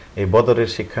আমাদেরকে এই বদরের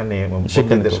শিক্ষা নিয়ে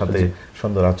মুমিনদের সাথে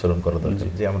সুন্দর আচরণ করা দরকার।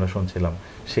 যে আমরা শুনছিলাম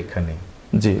শিক্ষা নিয়ে,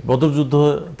 জি, বদর যুদ্ধ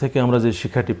থেকে আমরা যে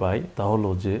শিক্ষাটি পাই তা হলো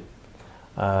যে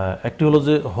একটি হলো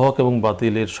যে হক এবং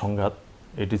বাতিলের সংঘাত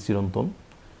এটি চিরন্তন।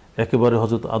 একেবারে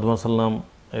হযরত আদম আলাইহিস সালাম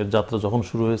এর যাত্রা যখন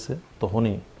শুরু হয়েছে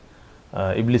তখনই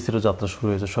ইবলিসেরও যাত্রা শুরু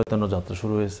হয়েছে, শয়তানের যাত্রা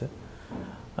শুরু হয়েছে।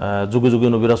 যুগে যুগে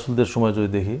নবী রাসূলদের সময় যদি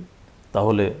দেখি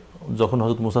তাহলে যখন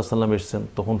হযরত মুসা আলাইহিস সালাম এসেছেন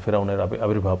তখন ফেরাউনের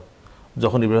আবির্ভাব,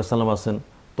 যখন ইব্রাহিম সালাম আসেন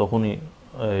তখনই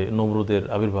নমরুদের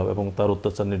আবির্ভাব এবং তার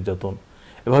অত্যাচার নির্যাতন।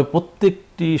 এভাবে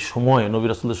প্রত্যেকটি সময় নবী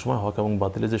রাসূলদের সময় হক এবং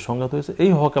বাতিলের যে সংঘাত হয়েছে,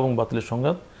 এই হক এবং বাতিলের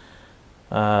সংঘাত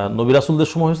নবী রাসূলদের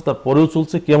সময় হয়েছে, তারপরেও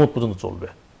চলছে, কিয়ামত পর্যন্ত চলবে।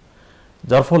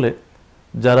 যার ফলে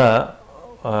যারা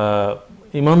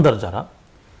ঈমানদার যারা,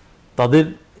 তাদের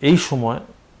এই সময়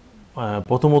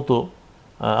প্রথমত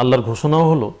আল্লাহর ঘোষণাও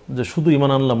হলো যে শুধু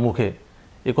ঈমান আনলাম মুখে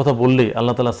এ কথা বললেই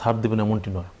আল্লাহ তাআলা ছাড় দেবেন এমনটি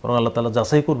নয়, বরং আল্লাহ তাআলা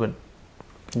যাচাই করবেন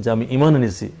যে আমি ঈমান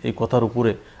এনেছি এই কথার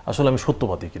উপরে আসলে আমি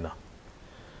সত্যবাদী কিনা।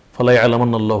 ফালা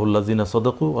ইয়ালামান্নাল্লাহু আল্লাযিনা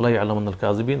সাদাকু ওয়া লা ইয়ালামান্নাল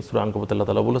কাযিবিন, সূরা আনকাবুত আল্লাহ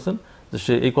তাআলা বলেছেন যে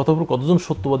সে এই কথার উপর কতজন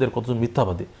সত্যবাদী আর কতজন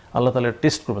মিথ্যাবাদী আল্লাহ তাআলা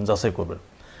টেস্ট করবেন, যাচাই করবেন।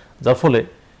 যার ফলে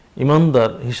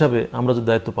ঈমানদার হিসাবে আমরা যদি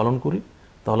দায়িত্ব পালন করি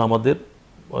তাহলে আমাদের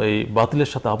ওই বাতিলের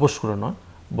সাথে আপোষ করে নয়,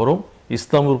 বরং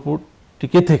ইসলামের উপর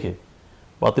টিকে থেকে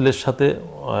বাতিলের সাথে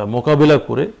মোকাবেলা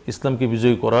করে ইসলামকে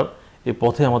বিজয়ী করার এই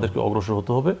পথে আমাদেরকে অগ্রসর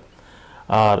হতে হবে।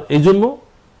 আর এই জন্য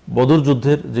বদর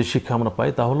যুদ্ধের যে শিক্ষা আমরা পাই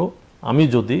তা হলো, আমি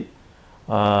যদি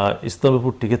ইসলামের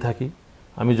উপর টিকে থাকি,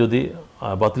 আমি যদি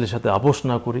বাতিলের সাথে আপোষ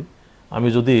না করি, আমি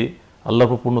যদি আল্লাহর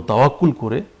উপর পূর্ণ তাওয়াক্কুল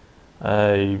করে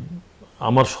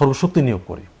আমার সর্বশক্তি নিয়োগ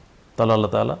করি, তাহলে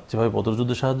আল্লাহ তাআলা যেভাবে বদর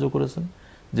যুদ্ধে সাহায্য করেছেন,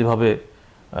 যেভাবে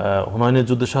হুনাইনের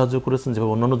যুদ্ধে সাহায্য করেছেন,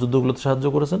 যেভাবে অন্যান্য যুদ্ধগুলোতে সাহায্য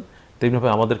করেছেন,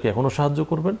 তেমনিভাবে আমাদেরকে এখনও সাহায্য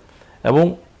করবেন। এবং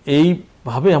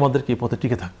এইভাবে আমাদেরকে এই পথে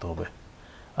টিকে থাকতে হবে।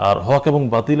 আর হক এবং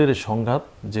বাতিলের এই সংঘাত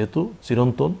যেহেতু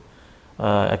চিরন্তন,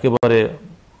 একেবারে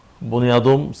বনি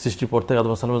আদম সৃষ্টির পর থেকে, আদম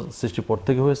আলাইহিস সালামের সৃষ্টির পর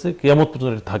থেকে হয়েছে, কিয়ামত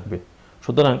পর্যন্ত থাকবে।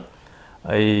 সুতরাং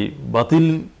এই বাতিল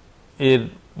এর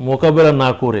মোকাবেলা না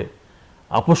করে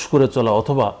আপোষ করে চলা,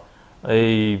 অথবা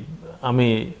এই আমি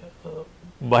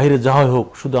বাহিরে যা হয় হোক,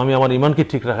 শুধু আমি আমার ঈমানকে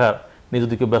ঠিক রাখার নিয়ে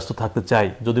যদি কেউ ব্যস্ত থাকতে চাই,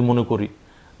 যদি মনে করি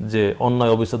যে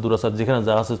অন্যায় অবিচার দুরাচার যেখানে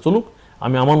যা আছে চলুক,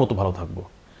 আমি আমার মতো ভালো থাকবো,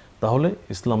 তাহলে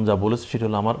ইসলাম যা বলেছে সেটা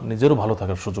হলো আমার নিজেরও ভালো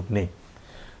থাকার সুযোগ নেই।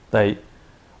 তাই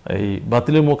এই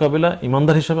বাতিলের মোকাবেলা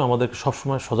ঈমানদার হিসাবে আমাদেরকে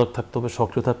সবসময় সজাগ থাকতে হবে,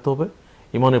 সক্রিয় থাকতে হবে,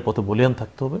 ঈমানের পথে বলিয়ান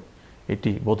থাকতে হবে।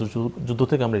 এটি বদর যুদ্ধ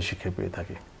থেকে আমরা এই শিক্ষা পেয়ে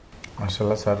থাকি।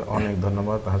 মাশাআল্লাহ স্যার, অনেক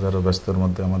ধন্যবাদ। হাজারো ব্যস্তর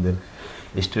মধ্যে আমাদের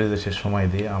স্টুডিও দেশের সময়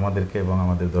দিয়ে আমাদেরকে এবং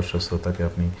আমাদের দর্শক শ্রোতাকে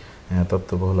আপনি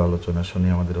তত্ত্ববহুল আলোচনা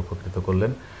শুনিয়ে আমাদের উপকৃত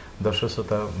করলেন। দর্শক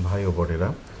শ্রোতা ভাই ও বোনেরা,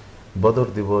 বদর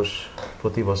দিবস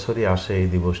প্রতি বছরই আসে এই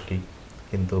দিবসটি,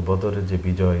 কিন্তু বদরের যে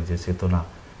বিজয়, যে চেতনা,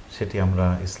 সেটি আমরা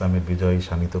ইসলামের বিজয়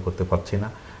শানিত করতে পারছি না।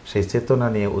 সেই চেতনা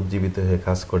নিয়ে উজ্জীবিত হয়ে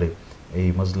কাজ করে এই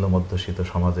মজলুম অধ্যুষিত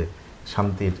সমাজে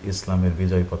শান্তির ইসলামের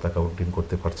বিজয় পতাকা উড্ডীন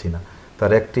করতে পারছি না।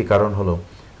 তার একটি কারণ হলো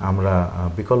আমরা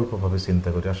বিকল্পভাবে চিন্তা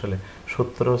করি। আসলে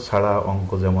সূত্র ছাড়া অঙ্ক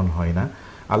যেমন হয় না,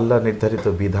 আল্লাহ নির্ধারিত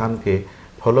বিধানকে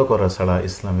ফলো করা ছাড়া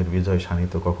ইসলামের বিজয়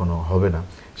শানিত কখনো হবে না।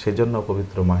 সেই জন্য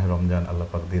পবিত্র মাহে রমজান আল্লাহ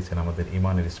পাক দিয়েছেন আমাদের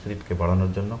ইমানের স্পিরিটকে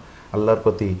বাড়ানোর জন্য, আল্লাহর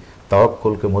প্রতি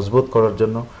তাওয়াক্কুলকে মজবুত করার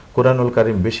জন্য, কুরআনুল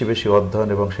কারীম বেশি বেশি অধ্যয়ন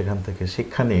এবং সেখান থেকে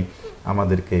শিক্ষা নিয়ে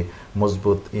আমাদেরকে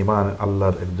মজবুত ইমান,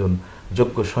 আল্লাহর একজন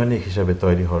যোগ্য সৈনিক হিসাবে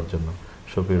তৈরি হওয়ার জন্য।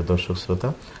 সুপ্রিয় দর্শক শ্রোতা,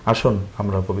 আসুন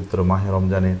আমরা পবিত্র মাহে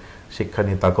রমজানের শিক্ষা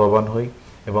নিয়ে তাকওয়াবান হই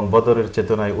এবং বদরের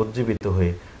চেতনায় উজ্জীবিত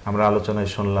হয়ে আমরা আলোচনায়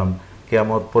শুনলাম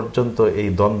কিয়ামত পর্যন্ত এই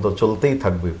দ্বন্দ্ব চলতেই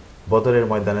থাকবে। বদরের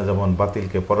ময়দানে যেমন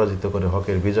বাতিলকে পরাজিত করে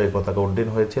হকের বিজয় পতাকা উড্ডীন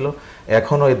হয়েছিল,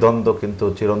 এখনও এই দ্বন্দ্ব কিন্তু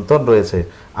চিরন্তন রয়েছে।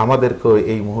 আমাদেরকেও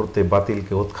এই মুহূর্তে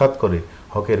বাতিলকে উৎখাত করে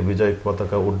হকের বিজয়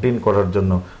পতাকা উড্ডীন করার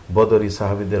জন্য বদরি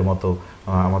সাহাবীদের মতো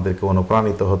আমাদেরকে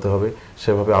অনুপ্রাণিত হতে হবে।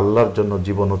 সেভাবে আল্লাহর জন্য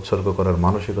জীবন উৎসর্গ করার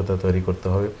মানসিকতা তৈরি করতে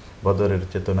হবে। বদরের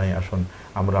চেতনায় আসুন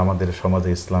আমরা আমাদের সমাজে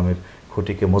ইসলামের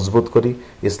খুঁটিকে মজবুত করি,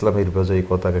 ইসলামের বিজয়ী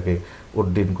পতাকাকে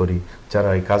উড্ডীন করি। যারা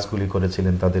এই কাজগুলি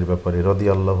করেছিলেন তাদের ব্যাপারে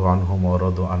রাদিয়াল্লাহু আনহুম ওয়া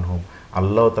রাদু আনহুম,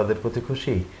 আল্লাহ তাদের প্রতি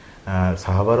খুশি,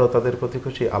 সাহাবারাও তাদের প্রতি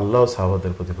খুশি, আল্লাহ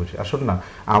সাহাবাদের প্রতি খুশি। আসুন না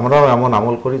আমরাও এমন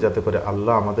আমল করি যাতে করে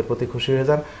আল্লাহ আমাদের প্রতি খুশি হয়ে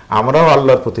যান, আমরাও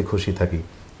আল্লাহর প্রতি খুশি থাকি।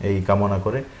 এই কামনা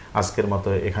করে আজকের মতো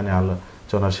এখানে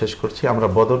আলোচনা শেষ করছি। আমরা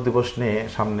বদর দিবস নিয়ে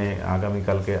সামনে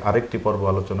আগামীকালকে আরেকটি পর্ব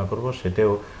আলোচনা করব,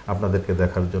 সেটাও আপনাদেরকে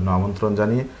দেখার জন্য আমন্ত্রণ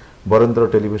জানিয়ে বরেন্দ্র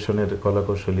টেলিভিশনের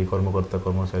কলাকৌশলী কর্মকর্তা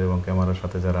কর্মচারী এবং ক্যামেরার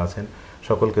সাথে যারা আছেন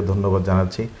সকলকে ধন্যবাদ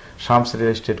জানাচ্ছি। শামস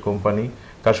রিয়েল এস্টেট কোম্পানি,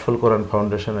 কাশফুল কোরআন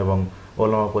ফাউন্ডেশন এবং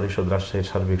ওলামা পরিষদ রাজশাহীর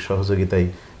সার্বিক সহযোগিতায়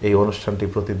এই অনুষ্ঠানটি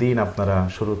প্রতিদিন আপনারা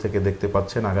শুরু থেকে দেখতে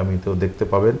পাচ্ছেন, আগামীতেও দেখতে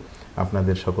পাবেন।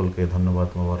 আপনাদের সকলকে ধন্যবাদ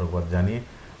মোবারকবাদ জানিয়ে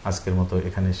আজকের মতো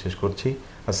এখানে শেষ করছি।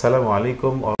 আসসালামু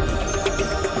আলাইকুম।